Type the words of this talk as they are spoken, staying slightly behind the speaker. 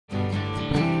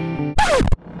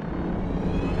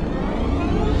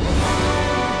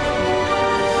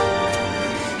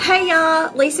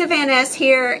Lisa Vanness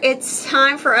here. It's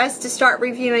time for us to start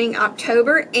reviewing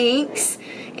October inks,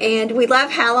 and we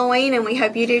love Halloween, and we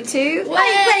hope you do too. Wait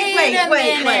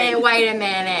a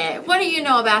minute. What do you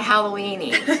know about Halloween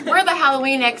inks? We're the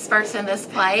Halloween experts in this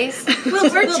place.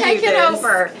 We're taking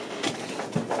over.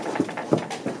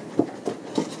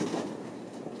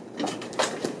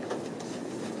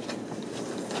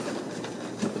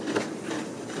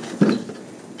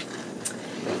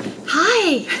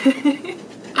 Hi.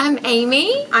 I'm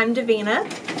Amy. I'm Davina.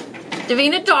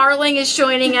 Davina Darling is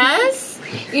joining us.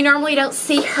 You normally don't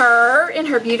see her in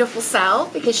her beautiful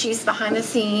self because she's behind the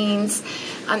scenes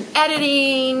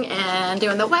editing and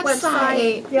doing the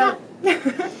website. Yeah.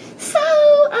 So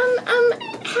I'm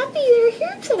happy you're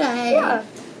here today. Yeah.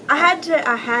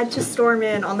 I had to storm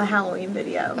in on the Halloween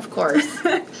video. Of course.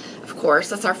 Of course.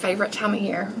 That's our favorite time of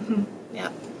year. Mm-hmm.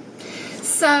 Yep.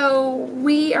 So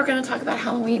we are going to talk about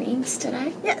Halloween inks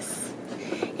today. Yes.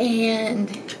 And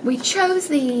we chose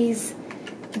these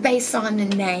based on the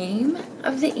name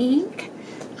of the ink,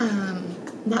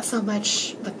 not so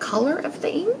much the color of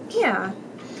the ink. Yeah.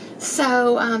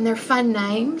 So they're fun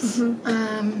names.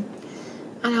 Mm-hmm.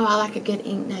 I know I like a good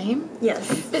ink name. Yes.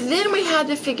 But then we had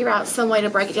to figure out some way to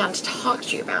break it down to talk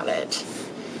to you about it.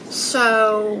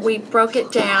 So we broke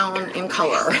it down in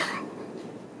color.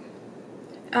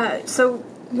 So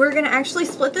we're going to actually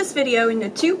split this video into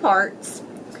two parts.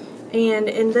 And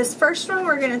in this first one,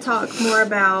 we're going to talk more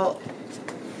about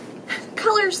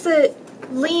colors that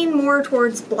lean more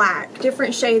towards black,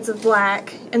 different shades of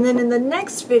black. And then in the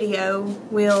next video,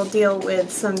 we'll deal with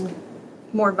some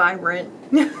more vibrant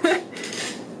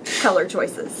color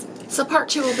choices. So part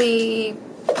 2 will be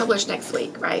published next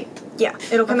week, right? Yeah,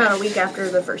 it'll come out a week after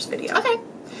the first video. Okay.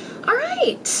 All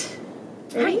right.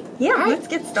 Ready? Yeah, All right. Let's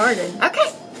get started.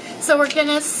 Okay. So we're going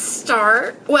to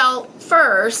start, well,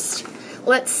 first,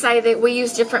 let's say that we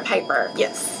use different paper.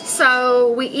 Yes.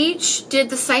 So we each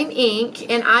did the same ink,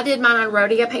 and I did mine on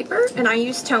Rhodia paper. And I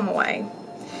used Tomaway.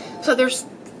 So there's,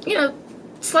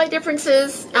 slight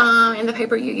differences in the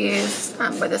paper you use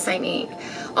with the same ink.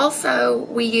 Also,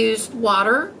 we used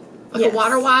water, like a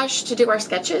water wash to do our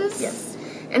sketches. Yes.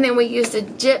 And then we used a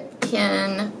dip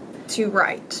pen to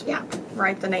write. Yeah.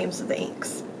 Write the names of the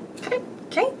inks. Okay.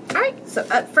 Okay. All right. So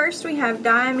up first we have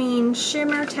Diamine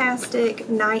Shimmer-tastic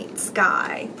Night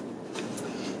Sky.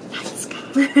 Night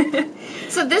Sky.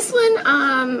 So this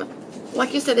one,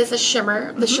 like you said, is a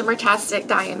shimmer. The Shimmer-tastic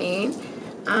Diamine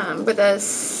with a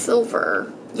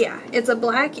silver. Yeah, it's a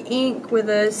black ink with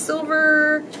a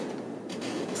silver,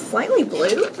 slightly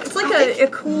blue. It's like a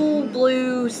cool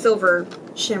blue silver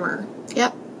shimmer.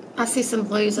 Yep. I see some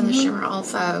blues in the shimmer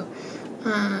also.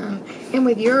 And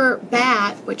with your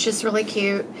bat, which is really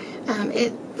cute,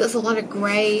 there's a lot of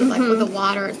gray, like with the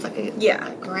water, it's like a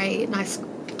gray, nice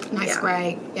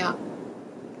gray. Yeah.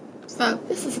 So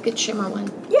this is a good shimmer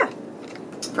one. Yeah.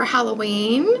 For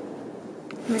Halloween.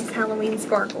 Nice Halloween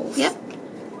sparkles. Yep.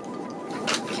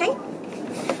 Okay.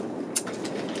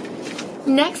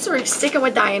 Next, we're sticking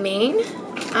with Diamine.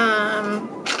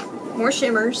 More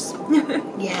shimmers.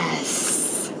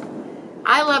 Yes.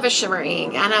 I love a shimmer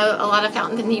ink. I know a lot of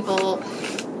fountain pen people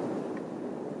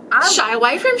shy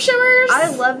away from shimmers.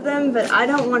 I love them, but I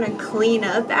don't want to clean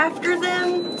up after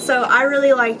them. So I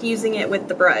really like using it with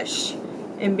the brush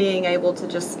and being able to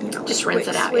just rinse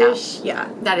it out. Swish. Yeah.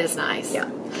 That is nice. Yeah.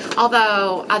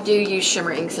 Although I do use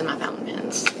shimmer inks in my fountain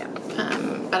pens. Yeah.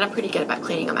 But I'm pretty good about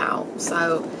cleaning them out.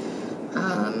 So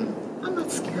I'm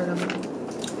not scared of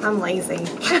them. I'm lazy.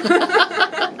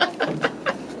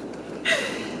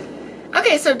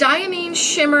 Okay, so Diamine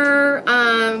Shimmer,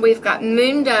 we've got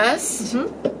Moon Dust,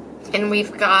 and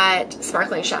we've got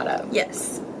Sparkling Shadow.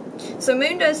 Yes. So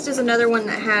Moon Dust is another one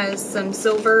that has some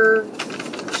silver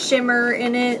shimmer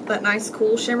in it, but nice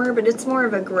cool shimmer, but it's more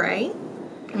of a gray.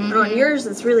 And on yours,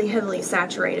 it's really heavily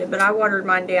saturated, but I watered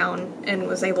mine down and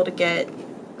was able to get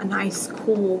a nice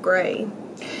cool gray.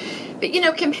 But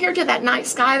compared to that Night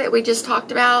Sky that we just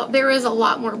talked about, there is a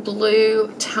lot more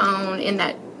blue tone in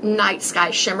that Night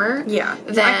Sky shimmer. Yeah,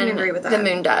 than I can agree with that. The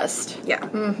Moon Dust. Yeah.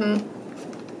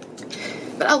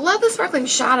 But I love the Sparkling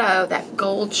Shadow, that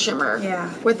gold shimmer.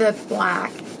 Yeah. With the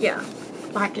black. Yeah.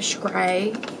 Blackish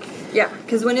gray. Yeah,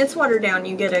 because when it's watered down,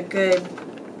 you get a good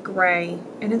gray.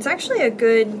 And it's actually a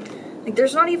good,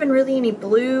 there's not even really any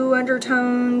blue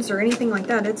undertones or anything like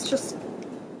that. It's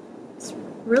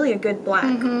really a good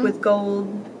black with gold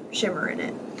shimmer in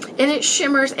it. And it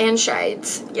shimmers and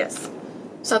shades. Yes.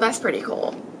 So that's pretty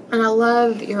cool. And I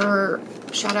love your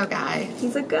shadow guy.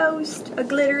 He's a ghost, a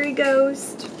glittery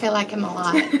ghost. I like him a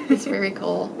lot. He's very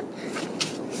cool.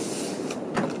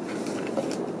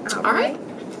 All right.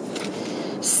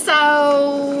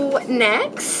 So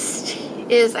next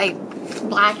is a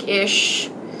blackish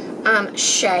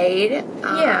shade.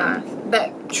 Yeah.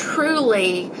 But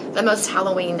truly the most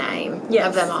Halloween name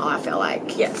of them all, I feel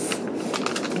like. Yes.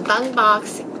 Bung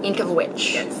Box Ink of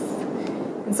Witch. Yes.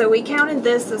 And so we counted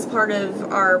this as part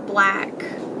of our black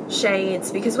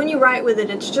shades because when you write with it,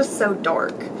 it's just so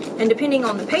dark. And depending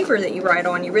on the paper that you write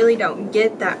on, you really don't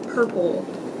get that purple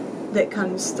that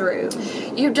comes through.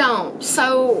 You don't.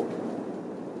 So,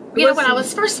 you know, when I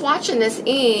was first watching this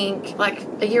ink, like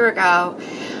a year ago,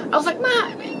 I was like,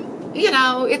 you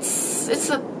know, it's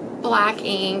a black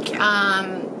ink.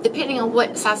 Depending on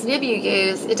what size nib you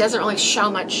use, it doesn't really show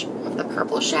much of the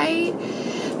purple shade.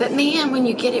 But man, when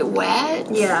you get it wet.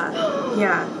 Yeah.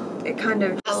 Yeah. It kind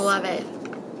of. I love it.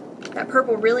 That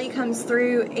purple really comes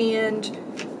through, and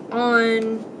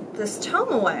on this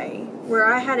Tomaway, where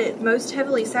I had it most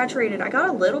heavily saturated, I got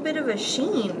a little bit of a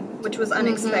sheen, which was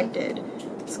unexpected.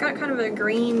 It's got kind of a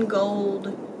green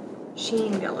gold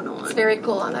sheen going on. It's very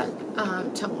cool on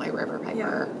that Tomaway River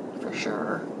paper, for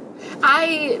sure.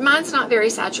 Mine's not very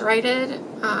saturated.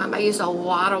 I used a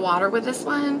lot of water with this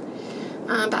one,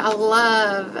 but I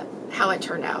love how it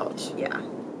turned out. Yeah.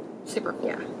 Super cool.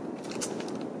 Yeah.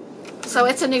 So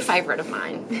it's a new favorite of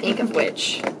mine, Ink of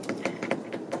Witch.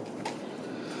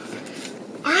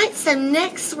 All right, so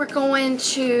next we're going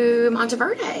to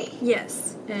Monteverde.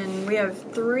 Yes, and we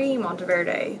have 3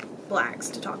 Monteverde blacks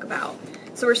to talk about.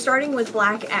 So we're starting with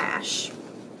Black Ash,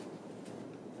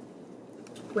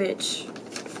 which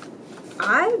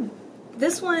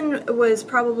this one was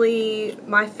probably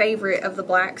my favorite of the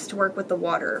blacks to work with the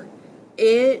water.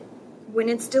 When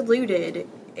it's diluted,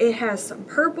 it has some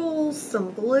purples,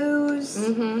 some blues.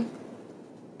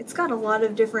 It's got a lot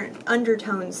of different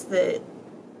undertones that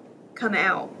come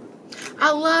out.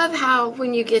 I love how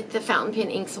when you get the fountain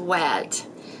pen inks wet,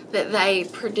 that they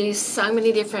produce so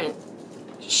many different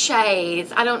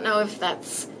shades. I don't know if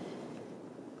that's,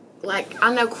 like,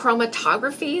 I know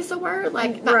chromatography is a word,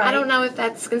 like, but I don't know if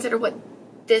that's considered what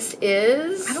this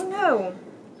is. I don't know.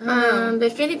 But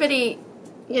if anybody,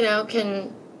 you know,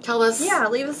 can tell us,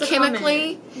 leave us a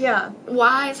chemically, comment.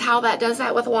 wise how that does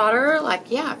that with water. Like,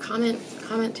 comment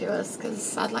to us,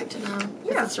 because I'd like to know.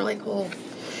 Yeah, it's really cool.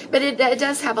 But it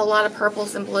does have a lot of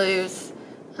purples and blues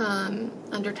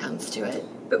undertones to it.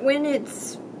 But when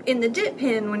it's in the dip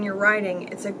pen, when you're writing,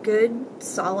 it's a good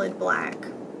solid black.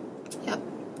 Yep.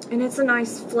 And it's a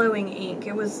nice flowing ink.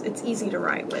 It's easy to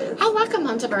write with. I like a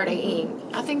Monteverde ink.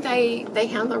 I think they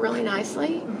handle really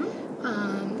nicely.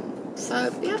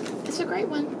 So, yeah, it's a great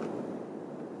one.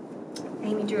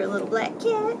 Amy drew a little black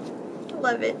cat. I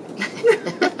love it.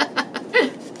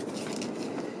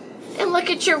 And look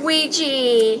at your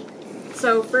Ouija.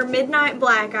 So for Midnight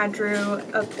Black, I drew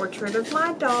a portrait of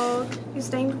my dog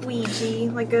who's named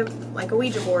Ouija, like a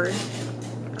Ouija board.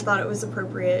 I thought it was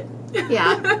appropriate.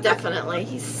 Yeah, definitely.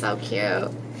 He's so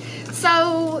cute.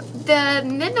 So the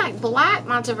Midnight Black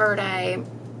Monteverde,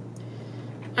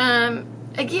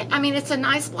 again, I mean, it's a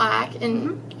nice black,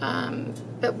 and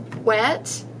but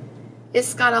wet.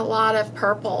 It's got a lot of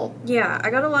purple. Yeah,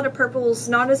 I got a lot of purples,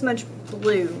 not as much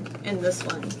blue in this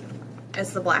one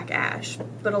as the Black Ash,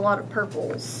 but a lot of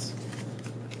purples.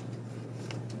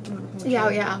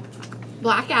 Yeah.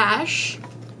 Black Ash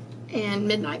and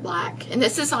Midnight Black. And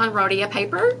this is on Rhodia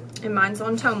paper. And mine's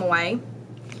on Tomaway.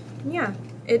 Yeah,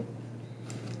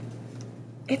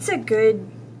 it's a good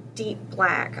deep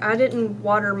black. I didn't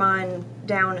water mine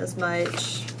down as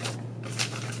much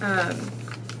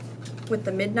with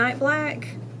the Midnight Black,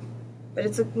 but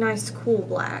it's a nice cool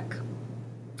black.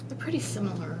 They're pretty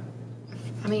similar.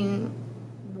 I mean,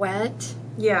 wet.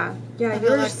 Yeah, I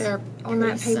feel like they're on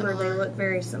that paper similar. They look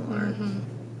very similar.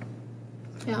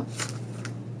 Yeah.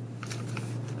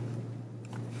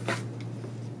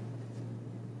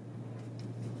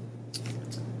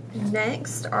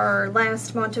 Next, our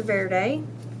last Monteverde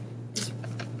is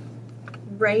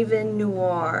Raven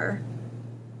Noir.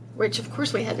 Which, of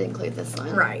course, we had to include this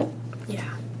one. Right.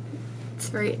 Yeah. It's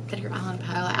very Edgar Allan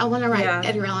Poe. I want to write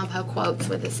Edgar Allan Poe quotes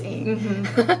with this ink.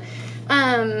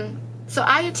 So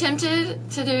I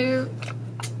attempted to do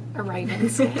a raven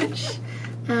sketch.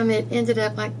 It ended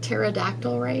up like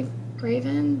pterodactyl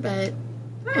raven, but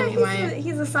anyway.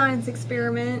 He's a science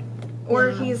experiment.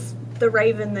 Or he's the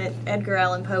raven that Edgar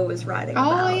Allan Poe was writing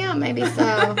about. Oh, yeah, maybe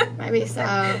so. Maybe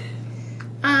so.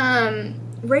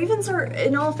 Ravens are,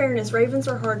 in all fairness, ravens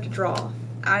are hard to draw.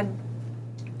 I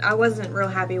wasn't real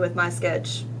happy with my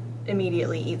sketch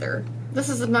immediately either. This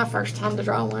is my first time to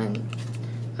draw one.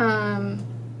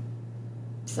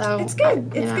 So it's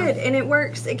good. It's good, and it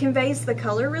works. It conveys the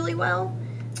color really well.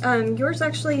 Yours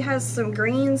actually has some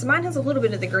greens. Mine has a little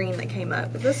bit of the green that came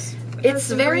up. But this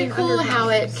it's very cool how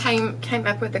it came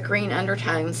up with the green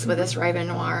undertones with this Raven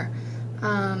Noir.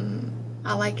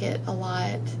 I like it a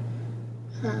lot.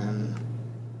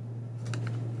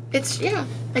 It's, yeah,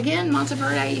 again,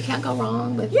 Monteverde. You can't go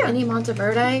wrong with any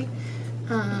Monteverde.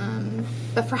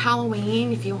 But for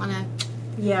Halloween, if you want to,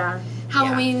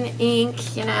 Halloween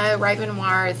ink, you know, Raven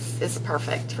Noir is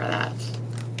perfect for that.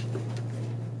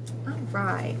 All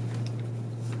right.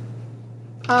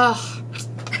 Oh,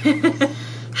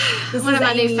 one of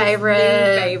my new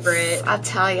favorites. I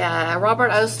tell ya, Robert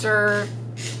Oster.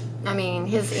 I mean,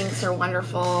 his inks are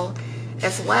wonderful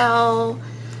as well.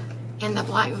 And the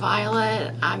Black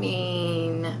Violet. I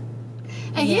mean,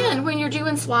 again, when you're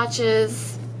doing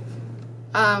swatches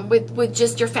with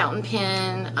just your fountain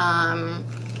pen,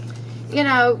 you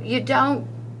know, you don't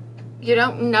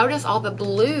notice all the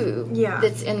blue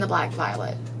that's in the Black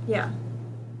Violet. Yeah.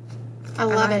 I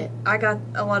love it. I got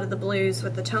a lot of the blues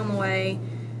with the Tomaway.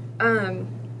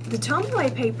 The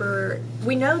Tomaway paper,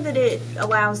 we know that it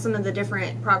allows some of the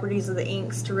different properties of the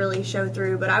inks to really show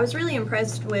through, but I was really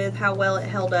impressed with how well it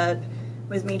held up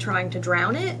with me trying to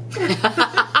drown it.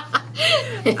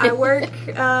 I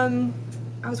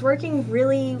was working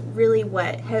really, really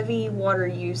wet, heavy water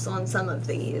use on some of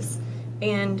these,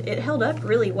 and it held up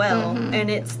really well,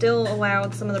 and it still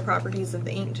allowed some of the properties of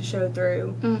the ink to show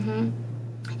through.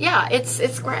 Yeah,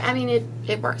 it's great. I mean,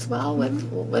 it works well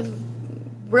with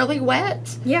really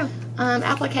wet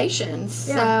applications.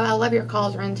 So I love your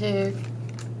cauldron too.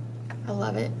 I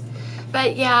love it.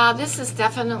 But yeah, this is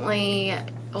definitely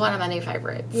one of my new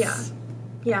favorites.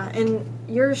 Yeah, and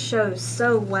yours shows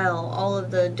so well all of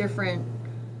the different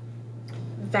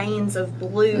veins of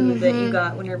blue that you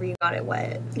got whenever you got it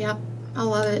wet. Yep, I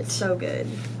love it. So good.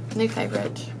 New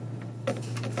favorite.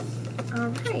 All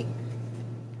right.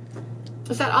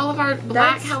 Is that all of our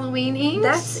black Halloween inks?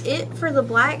 That's it for the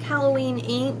black Halloween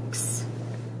inks.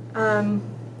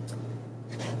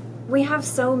 We have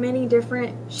so many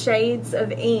different shades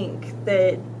of ink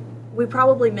that we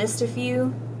probably missed a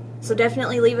few. So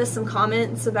definitely leave us some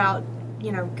comments about,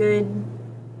 you know, good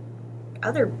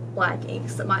other black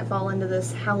inks that might fall into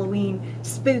this Halloween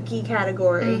spooky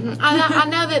category. I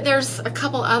know that there's a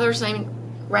couple others named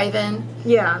Raven.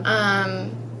 Yeah.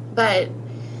 But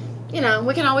you know,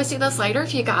 we can always do those later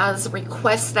if you guys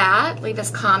request that. Leave us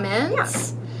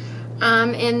comments.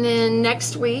 And then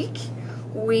next week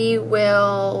we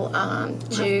will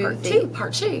do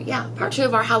part two. Yeah, part two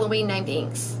of our Halloween named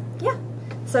inks. Yeah.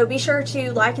 So be sure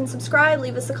to like and subscribe,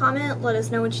 leave us a comment, let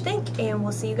us know what you think, and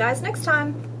we'll see you guys next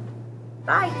time.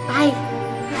 Bye.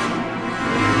 Bye.